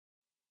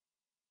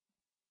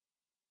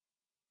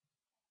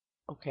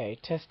Okay,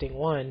 testing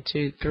 1,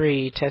 2,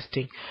 3,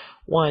 testing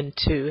 1,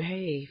 2.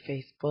 Hey,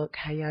 Facebook,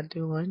 how y'all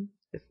doing?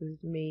 This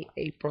is me,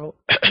 April.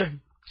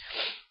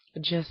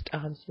 Just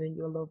sending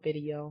you a little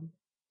video.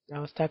 I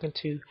was talking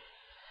to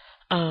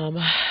um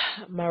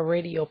my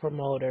radio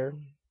promoter,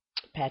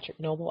 Patrick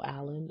Noble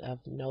Allen of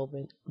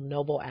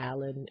Noble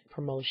Allen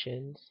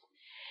Promotions,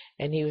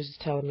 and he was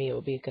just telling me it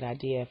would be a good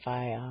idea if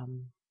I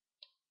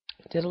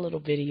did a little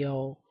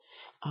video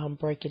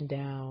breaking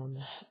down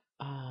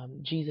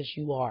Jesus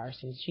You Are.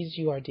 Since Jesus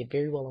You Are did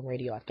very well on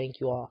radio, I thank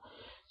you all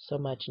so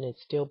much, and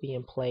it's still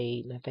being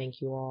played, and I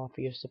thank you all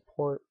for your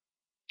support.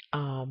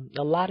 A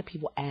lot of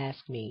people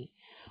ask me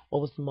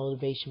what was the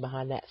motivation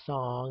behind that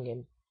song,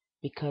 and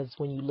because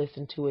when you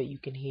listen to it, you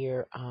can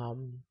hear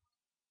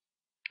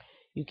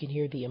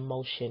the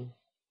emotion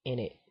in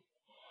it.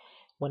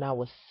 When I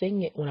was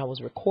singing, when I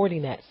was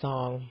recording that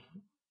song,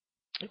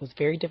 it was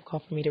very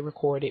difficult for me to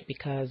record it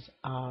because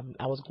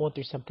I was going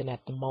through something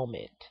at the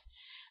moment.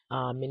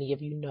 Many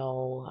of you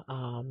know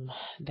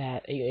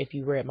that if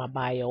you read my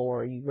bio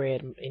or you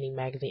read any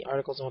magazine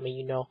articles on me,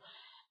 you know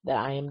that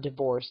I am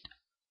divorced.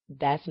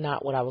 That's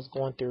not what I was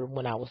going through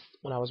when I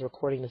was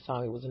recording the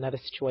song. It was another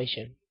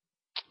situation,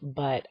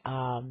 but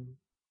I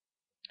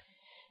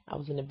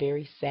was in a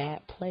very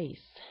sad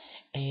place,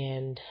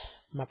 and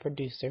my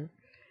producer,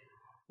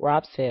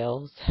 Rob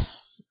Sales,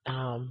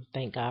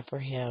 thank God for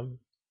him,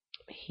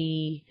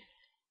 he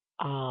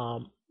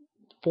um,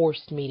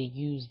 forced me to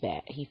use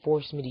that. He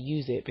forced me to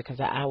use it because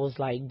I was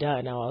like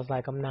done. I was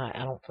like, I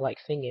don't feel like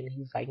singing.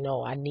 He's like,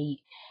 no, I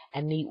need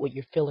what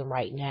you're feeling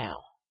right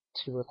now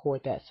to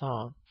record that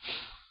song.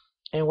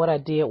 And what I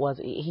did was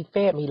he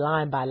fed me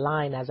line by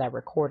line as I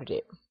recorded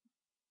it.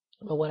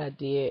 But what I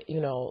did,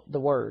 the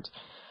words,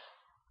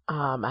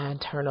 I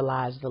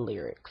internalized the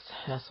lyrics.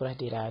 That's what I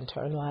did. I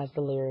internalized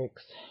the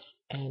lyrics,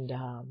 and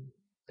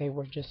they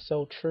were just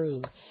so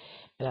true.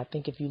 And I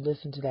think if you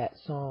listen to that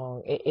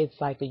song, it's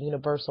like a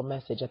universal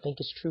message. I think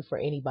it's true for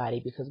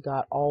anybody because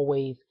God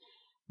always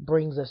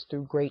brings us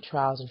through great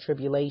trials and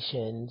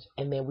tribulations,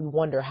 and then we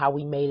wonder how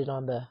we made it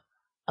on the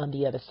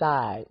other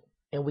side.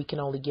 And we can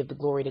only give the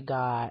glory to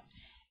God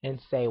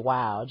and say,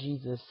 wow,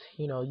 Jesus,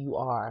 you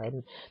are.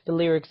 And the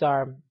lyrics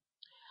are,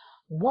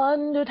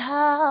 wondered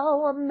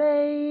how I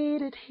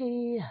made it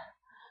here.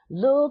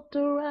 Looked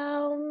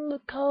around, the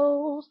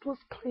coast was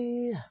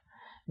clear.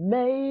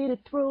 Made it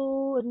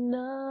through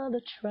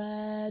another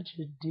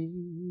tragedy.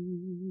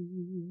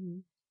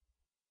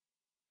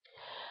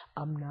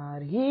 I'm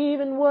not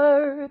even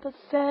worth a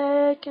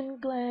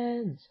second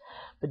glance,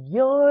 but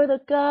you're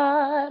the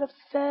God of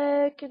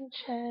second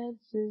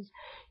chances.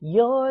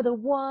 You're the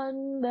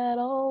one that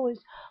always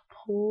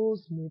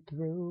pulls me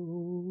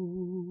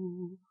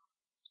through.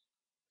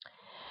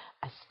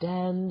 I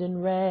stand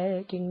and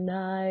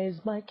recognize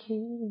my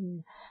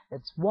King.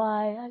 That's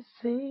why I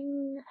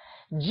sing,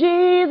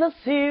 Jesus,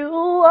 you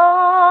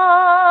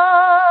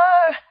are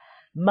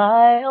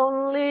my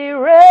only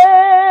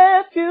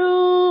refuge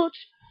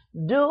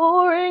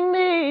during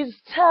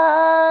these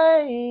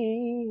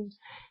times.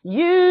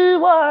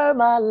 You are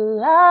my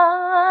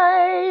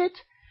light.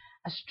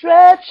 I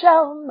stretch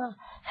out my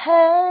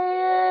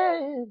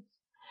hands.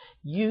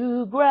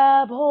 You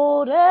grab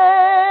hold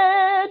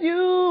and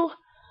you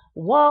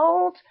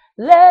won't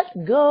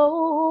let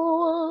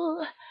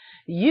go.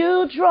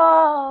 You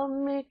draw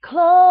me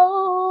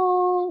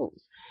close.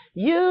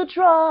 You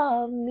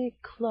draw me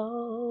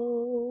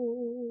close.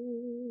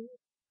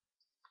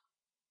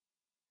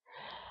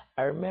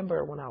 I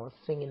remember when I was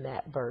singing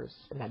that verse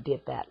and I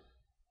did that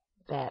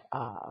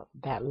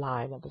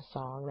line of the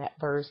song, that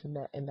verse and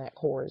that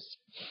chorus.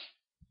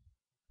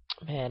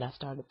 Man, I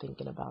started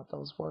thinking about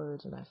those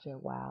words and I said,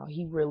 wow,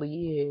 he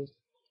really is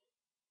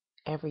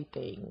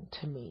everything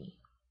to me.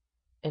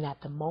 And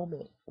at the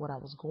moment, what I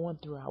was going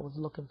through, I was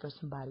looking for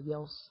somebody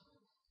else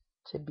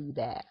to be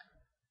that.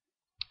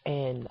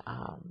 And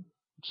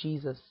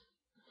Jesus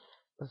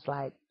was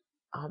like,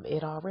 I'm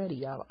it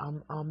already.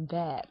 I'm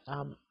that.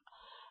 I'm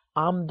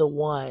the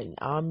one.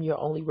 I'm your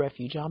only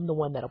refuge. I'm the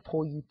one that'll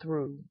pull you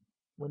through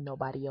when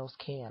nobody else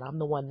can. I'm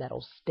the one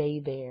that'll stay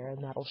there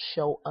and that'll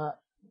show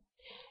up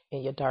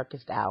in your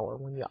darkest hour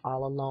when you're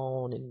all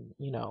alone, and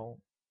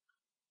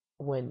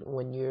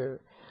when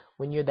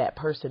you're that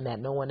person that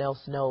no one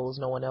else knows,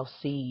 no one else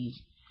sees,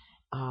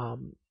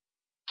 um,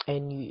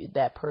 and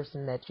that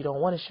person that you don't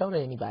want to show to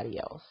anybody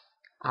else.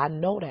 I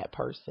know that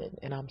person,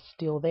 and I'm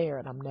still there,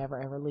 and I'm never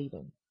ever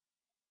leaving.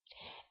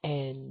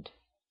 And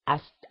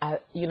I,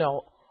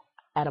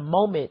 at a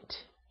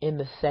moment in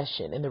the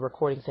session, in the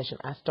recording session,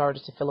 I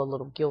started to feel a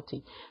little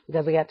guilty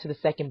because I got to the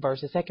second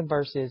verse. The second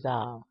verse is,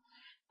 um,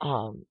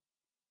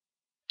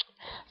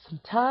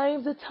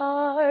 sometimes it's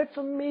hard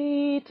for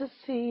me to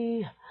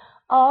see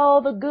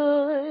all the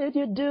good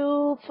you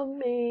do for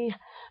me.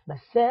 My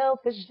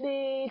selfish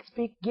needs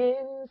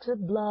begin to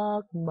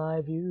block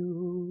my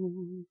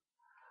view.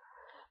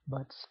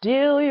 But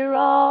still you're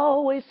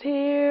always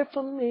here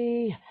for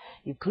me.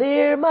 You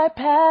clear my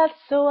path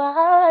so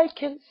I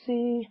can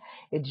see.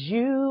 It's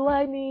you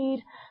I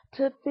need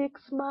to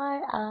fix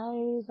my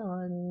eyes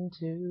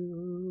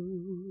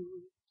onto.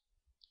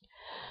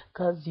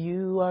 'Cause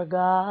you are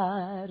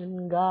God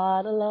and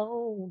God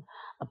alone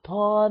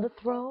upon the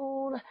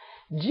throne.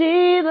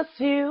 Jesus,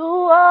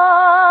 you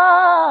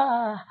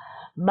are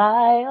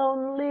my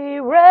only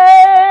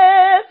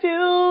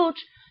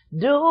refuge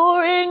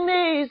during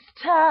these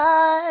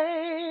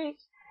times.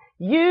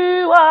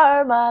 You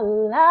are my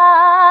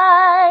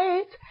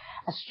light.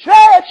 I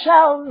stretch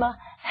out my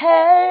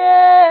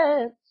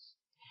hands.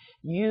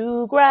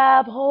 You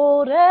grab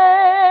hold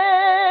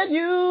and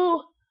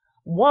you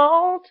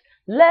won't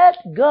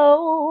let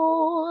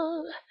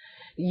go.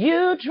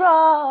 You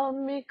draw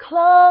me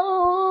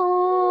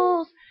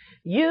close.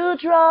 You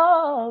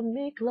draw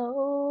me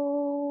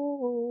close.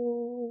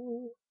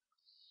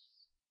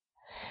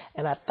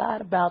 And I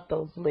thought about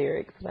those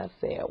lyrics and I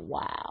said,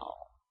 wow,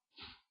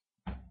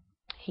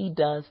 he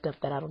does stuff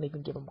that I don't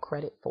even give him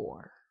credit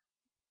for.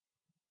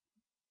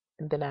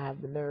 And then I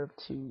have the nerve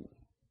to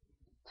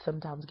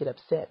sometimes get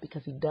upset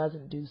because he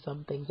doesn't do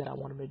some things that I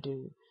want him to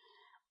do,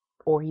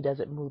 or he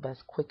doesn't move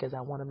as quick as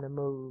I want him to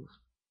move.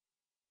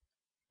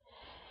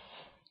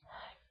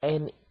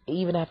 And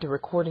even after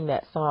recording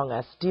that song,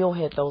 I still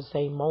had those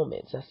same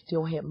moments. I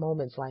still had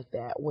moments like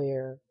that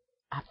where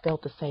I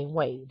felt the same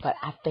way. But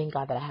I thank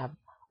God that I have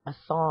a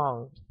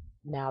song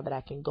now that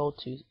I can go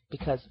to,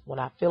 because when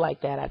I feel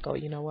like that, I go,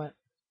 you know what?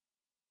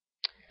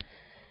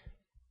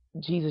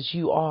 Jesus,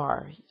 you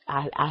are.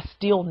 I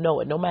still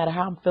know it. No matter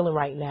how I'm feeling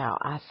right now,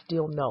 I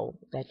still know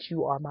that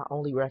you are my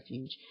only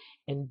refuge.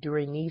 And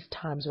during these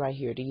times right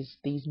here,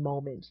 these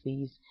moments,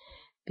 these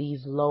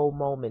low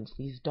moments,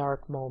 these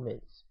dark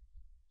moments,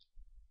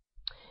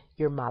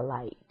 you're my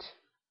light.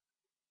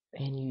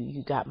 And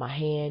you got my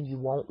hand. You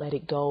won't let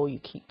it go. You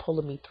keep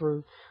pulling me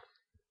through.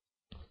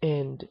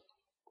 And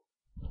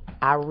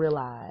I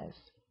realize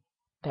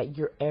that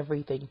you're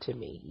everything to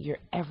me. You're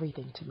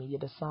everything to me. You're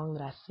the song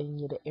that I sing.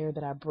 You're the air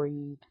that I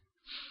breathe.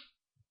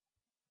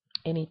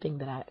 Anything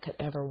that I could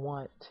ever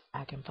want,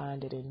 I can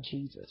find it in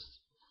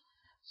Jesus.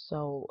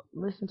 So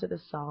listen to the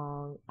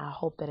song. I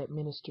hope that it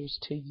ministers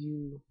to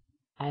you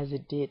as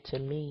it did to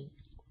me.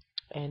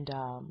 And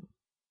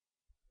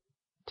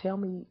tell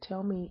me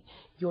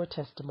your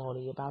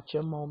testimony about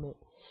your moment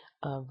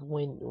of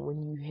when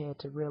you had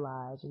to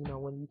realize,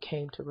 when you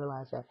came to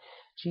realize that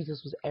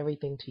Jesus was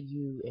everything to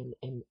you, and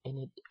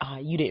it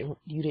you didn't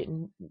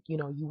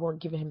you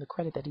weren't giving him the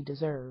credit that he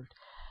deserved.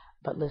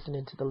 But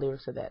listening to the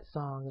lyrics of that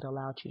song, it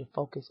allowed you to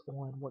focus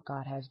on what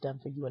God has done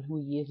for you and who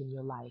he is in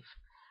your life,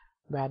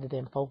 rather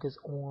than focus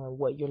on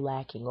what you're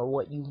lacking or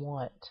what you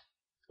want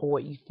or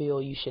what you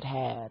feel you should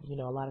have.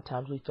 A lot of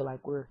times we feel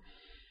like we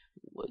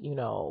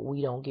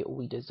don't get what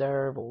we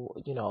deserve, or,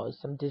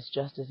 some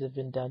disjustice has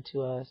been done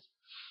to us.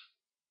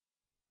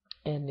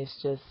 And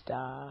it's just,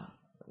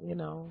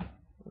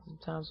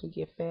 sometimes we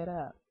get fed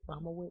up.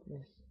 I'm a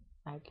witness.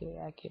 I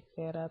get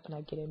fed up and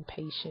I get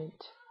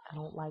impatient. I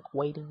don't like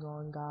waiting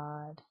on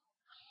God.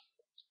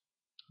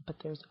 But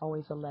there's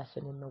always a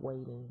lesson in the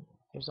waiting.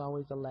 There's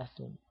always a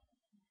lesson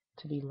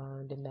to be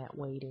learned in that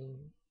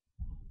waiting,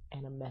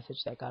 and a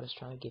message that God is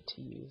trying to get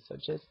to you. So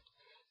just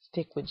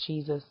stick with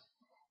Jesus,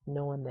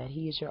 knowing that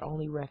he is your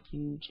only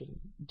refuge, and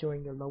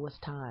during your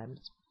lowest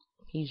times,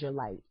 he's your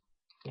light,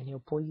 and he'll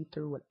pull you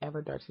through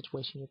whatever dark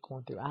situation you're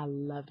going through. I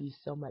love you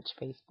so much,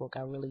 Facebook.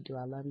 I really do.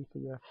 I love you for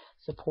your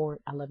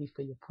support. I love you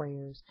for your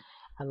prayers.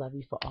 I love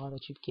you for all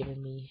that you've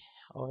given me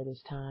over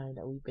this time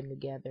that we've been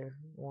together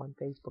on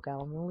Facebook. I've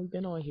only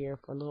been on here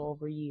for a little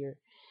over a year,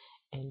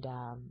 and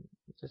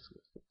just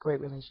great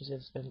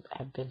relationships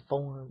have been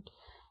formed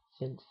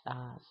since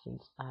I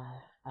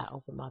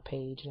opened my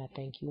page, and I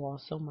thank you all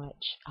so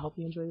much. I hope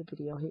you enjoyed the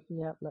video. Hit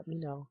me up, let me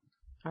know.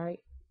 All right,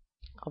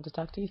 hope to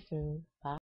talk to you soon. Bye.